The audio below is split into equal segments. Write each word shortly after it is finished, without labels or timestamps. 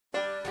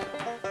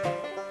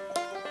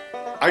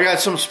I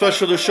got something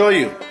special to show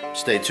you.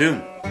 Stay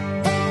tuned.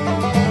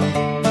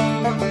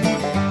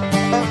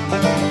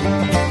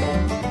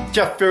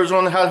 Jeff Beers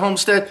on the Hot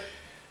Homestead.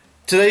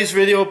 Today's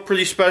video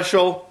pretty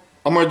special.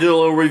 I'm going to do a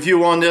little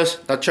review on this.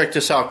 Now check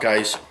this out,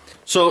 guys.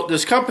 So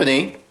this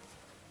company,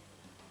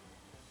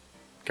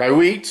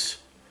 KAIWEETS,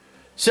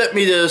 sent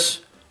me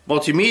this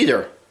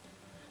multimeter.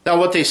 Now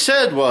what they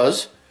said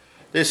was,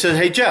 they said,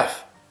 hey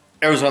Jeff,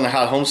 Arizona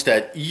Hot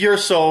Homestead, you're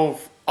so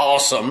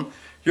awesome.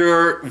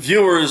 Your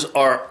viewers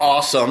are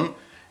awesome.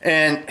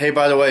 And hey,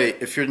 by the way,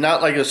 if you're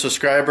not like a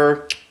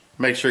subscriber,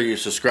 make sure you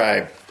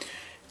subscribe.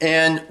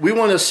 And we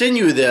want to send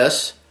you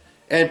this,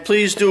 and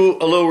please do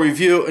a little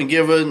review and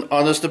give an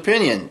honest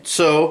opinion.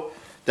 So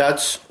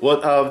that's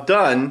what I've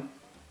done,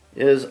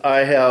 is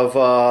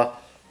I'm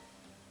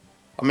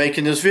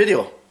making this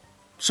video.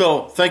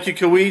 So thank you,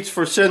 KAIWEETS,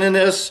 for sending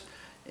this.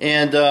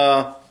 And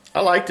I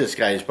like this,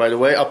 guys, by the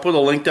way. I'll put a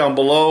link down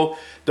below.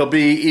 There'll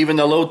be even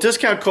a little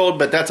discount code,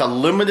 but that's a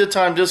limited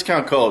time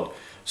discount code.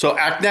 So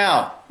act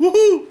now.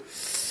 Woohoo!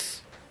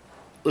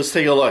 Let's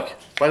take a look.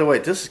 By the way,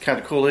 this is kind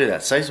of cool. Look at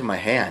that size of my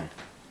hand.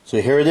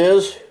 So here it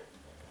is.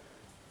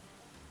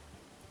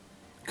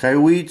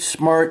 KAIWEETS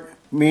Smart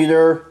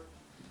Meter,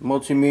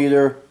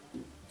 Multimeter,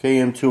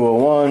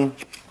 KM201.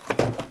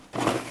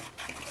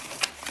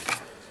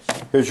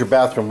 Here's your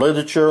bathroom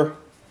literature.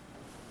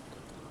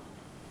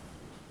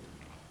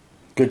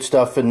 Good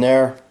stuff in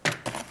there.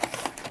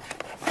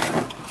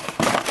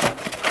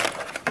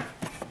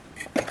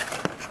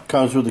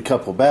 Comes with a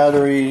couple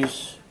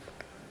batteries.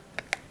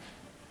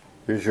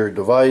 Here's your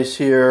device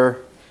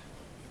here.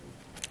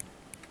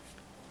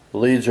 The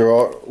leads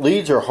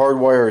are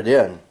hardwired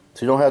in,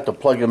 so you don't have to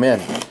plug them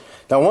in.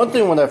 Now, one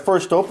thing when I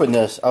first opened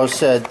this, I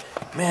said,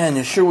 man,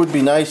 it sure would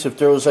be nice if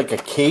there was like a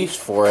case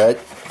for it.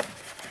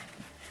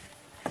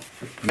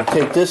 You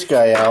take this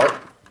guy out,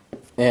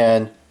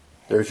 and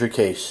there's your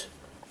case.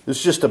 This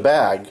is just a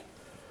bag,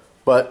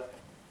 but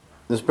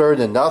it's better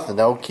than nothing.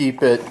 That'll keep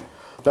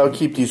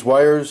these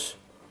wires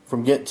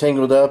from getting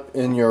tangled up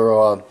in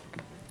your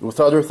with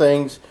other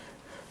things,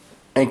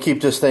 and keep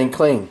this thing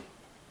clean.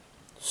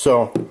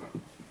 So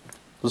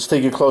let's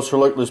take a closer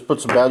look. Let's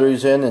put some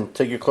batteries in and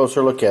take a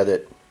closer look at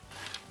it.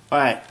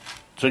 Alright,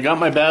 so I got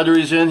my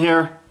batteries in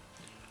here.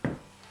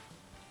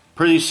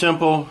 Pretty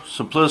simple,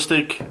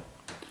 simplistic.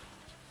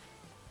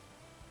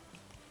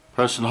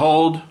 Press and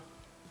hold.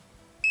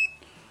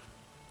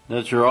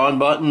 That's your on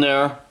button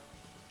there.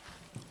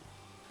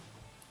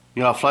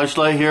 You got a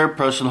flashlight here,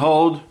 press and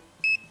hold.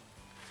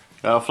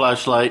 Got a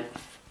flashlight.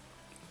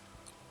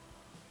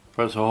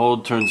 Press and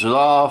hold turns it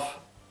off.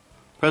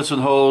 Press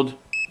and hold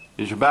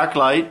is your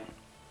backlight.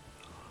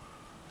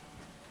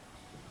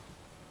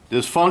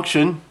 This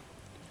function,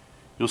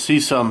 you'll see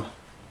some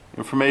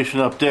information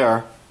up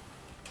there.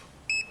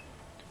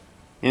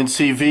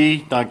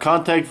 NCV,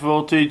 non-contact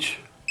voltage,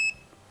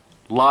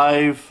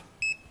 live,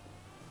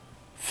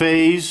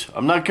 phase.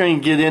 I'm not going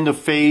to get into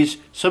phase.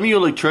 Some of you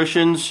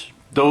electricians,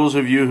 those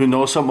of you who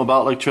know something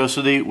about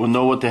electricity, will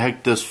know what the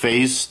heck this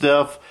phase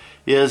stuff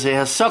is. It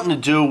has something to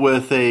do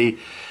with a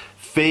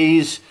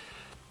phase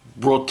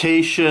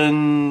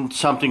rotation,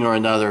 something or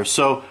another.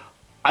 So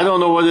I don't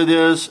know what it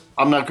is.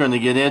 I'm not going to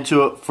get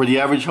into it. For the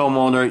average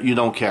homeowner, you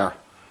don't care.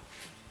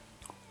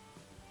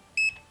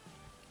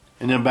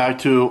 And then back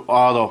to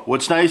auto.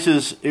 What's nice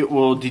is it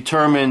will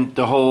determine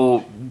the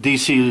whole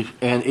DC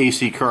and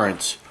AC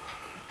currents.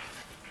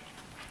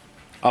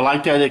 I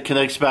like that it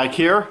connects back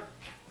here.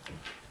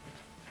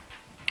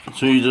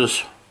 So you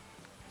just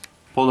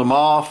pull them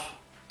off.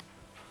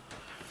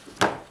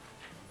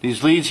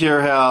 These leads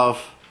here have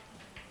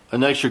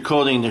an extra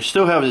coating. They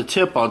still have the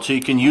tip on, so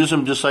you can use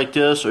them just like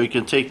this, or you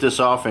can take this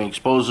off and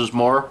expose this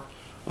more.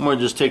 I'm going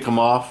to just take them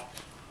off.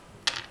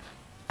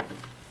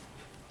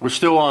 We're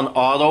still on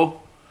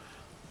auto.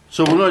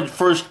 So we're going to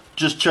first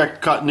just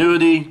check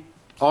continuity.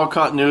 All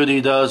continuity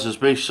does is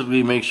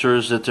basically make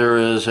sure that there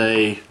is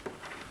a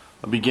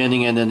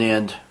beginning and an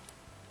end.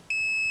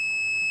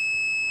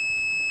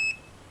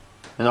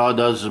 And all it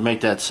does is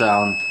make that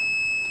sound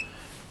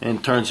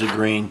and turns it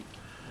green,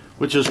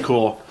 which is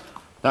cool.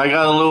 Now I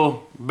got a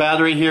little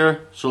battery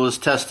here, so let's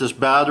test this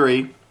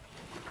battery.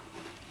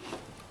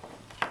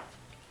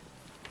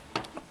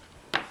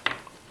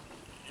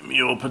 Let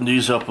me open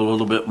these up a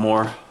little bit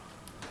more.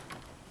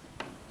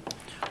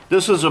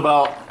 This is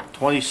about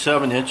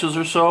 27 inches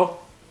or so.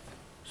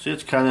 See,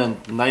 it's kind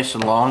of nice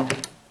and long.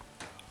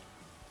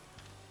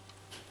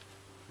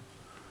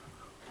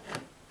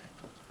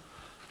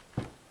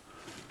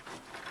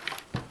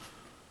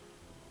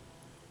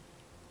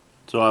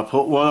 So I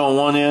put one on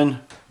one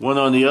end, one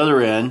on the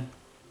other end.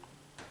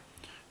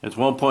 It's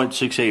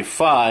 1.685.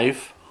 I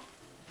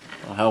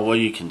don't know how well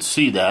you can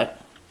see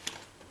that.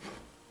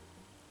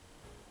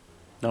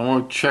 Now I'm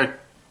going to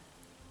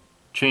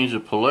change the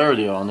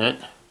polarity on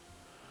it.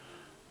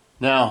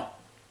 Now,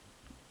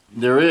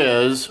 there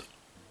is,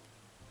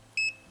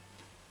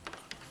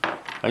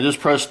 I just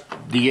pressed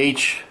the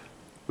H,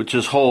 which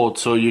is hold,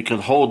 so you can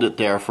hold it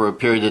there for a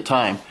period of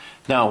time.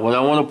 Now, what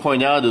I want to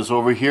point out is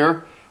over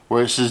here,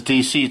 where it says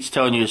DC, it's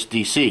telling you it's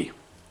DC.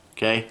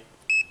 Okay.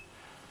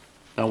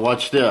 Now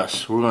watch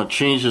this. We're going to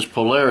change this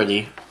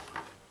polarity.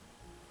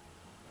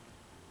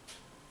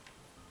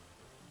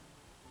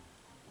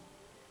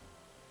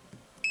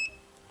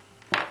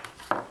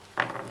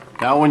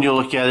 Now when you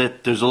look at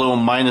it, there's a little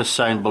minus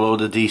sign below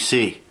the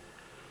DC.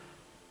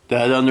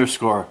 That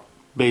underscore,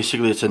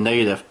 basically it's a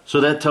negative.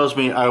 So that tells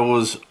me I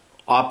was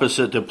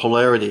opposite the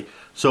polarity.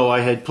 So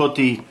I had put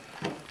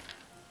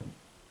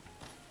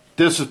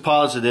this is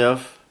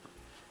positive,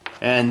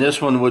 and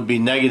this one would be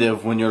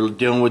negative when you're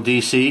dealing with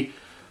DC.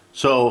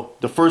 So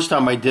the first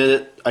time I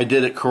did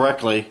it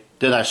correctly.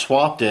 Then I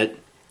swapped it,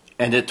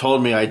 and it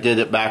told me I did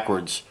it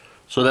backwards.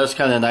 So that's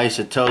kind of nice.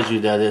 It tells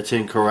you that it's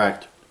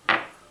incorrect.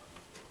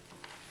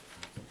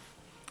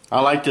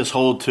 I like this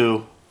hold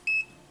too.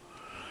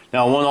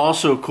 Now one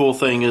also cool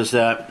thing is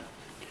that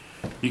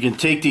you can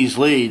take these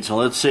leads, and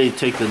let's say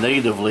take the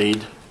negative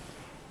lead,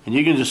 and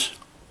you can just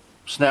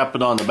snap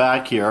it on the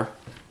back here.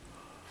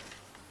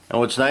 And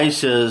what's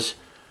nice is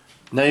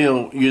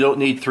now you don't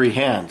need 3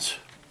 hands.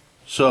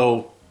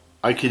 So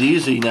I could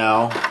easily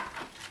now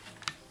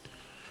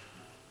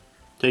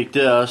take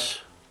this.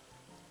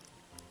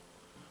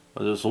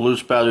 Well, there's a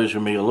loose battery, is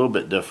going to be a little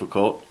bit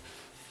difficult,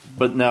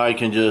 but now I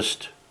can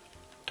just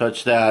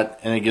touch that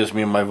and it gives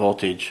me my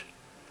voltage.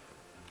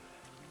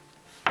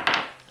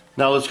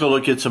 Now let's go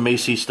look at some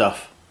AC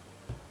stuff.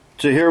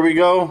 So here we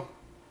go.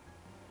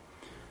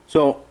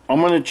 So I'm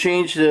going to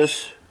change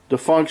the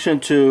function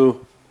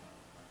to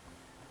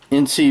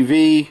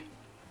NCV,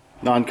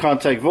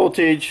 non-contact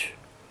voltage.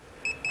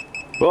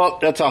 Well,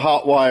 that's a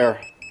hot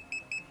wire.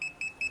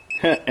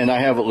 And I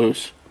have it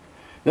loose.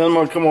 Then I'm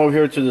going to come over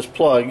here to this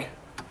plug.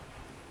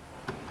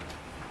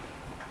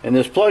 And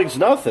this plug's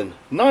nothing.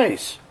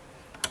 Nice.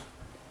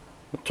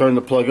 Turn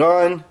the plug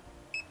on.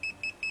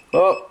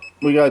 Oh,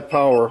 we got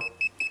power.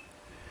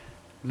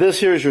 This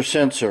here is your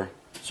sensor.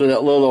 So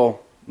that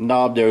little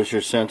knob there is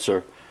your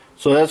sensor.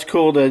 So that's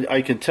cool that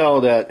I can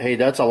tell that, hey,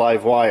 that's a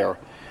live wire.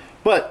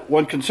 But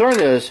one concern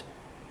is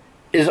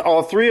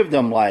all 3 of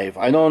them live?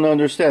 I don't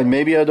understand.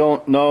 Maybe I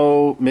don't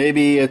know.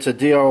 Maybe it's a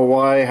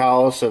DIY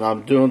house and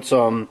I'm doing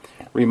some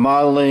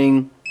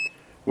remodeling.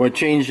 We're going to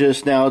change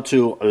this now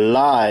to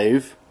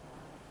live.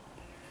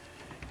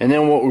 And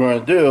then what we're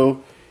going to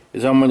do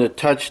is I'm going to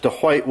touch the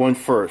white one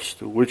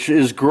first, which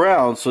is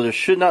ground, so there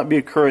should not be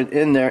a current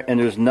in there,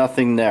 and there's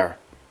nothing there.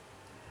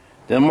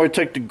 Then I'm going to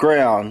take the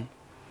ground,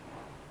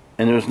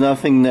 and there's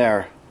nothing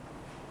there.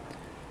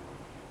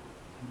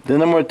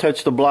 Then I'm going to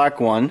touch the black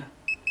one.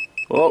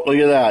 Oh, look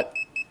at that.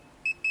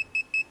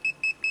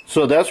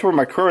 So that's where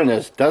my current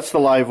is. That's the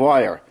live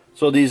wire.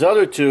 So these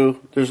other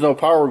 2, there's no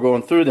power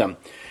going through them.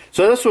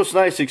 So that's what's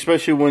nice,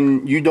 especially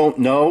when you don't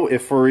know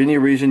if for any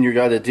reason you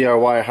got a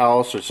DIY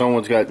house or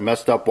someone's got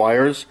messed up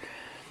wires.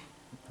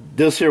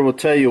 This here will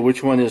tell you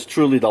which one is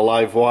truly the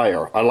live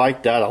wire. I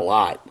like that a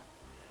lot.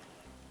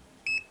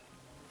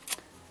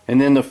 And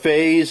then the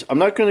phase, I'm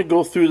not going to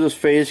go through this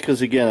phase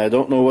because again, I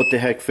don't know what the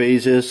heck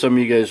phase is. Some of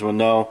you guys will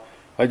know.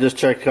 I just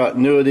checked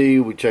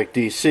continuity, we checked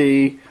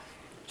DC.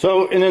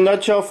 So in a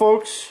nutshell,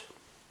 folks,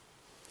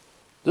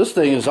 this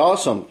thing is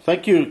awesome.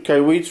 Thank you,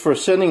 KAIWEETS, for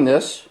sending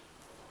this.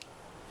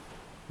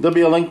 There'll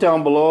be a link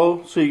down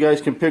below so you guys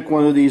can pick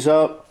one of these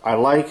up. I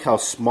like how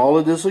small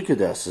it is. Look at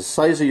this, the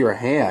size of your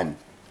hand.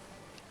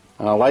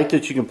 And I like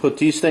that you can put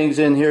these things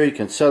in here. You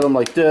can set them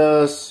like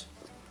this.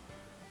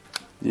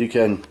 You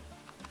can,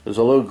 there's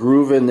a little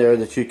groove in there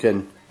that you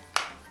can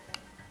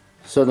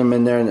set them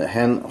in there, and the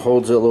hand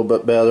holds it a little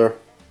bit better.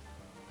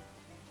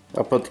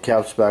 I'll put the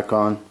caps back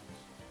on.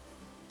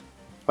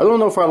 I don't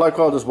know if I like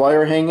all this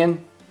wire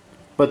hanging,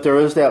 but there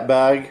is that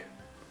bag.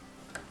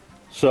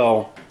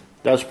 So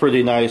that's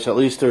pretty nice. At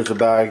least there's a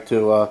bag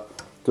to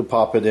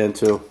pop it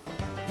into.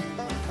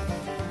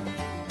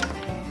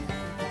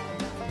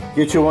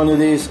 Get you one of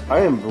these. I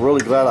am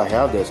really glad I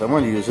have this. I'm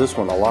going to use this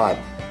one a lot.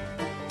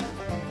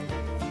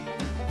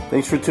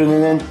 Thanks for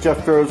tuning in.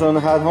 Jeff Farrows on the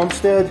Hot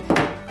Homestead.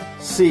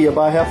 See ya.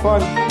 Bye. Have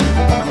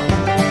fun.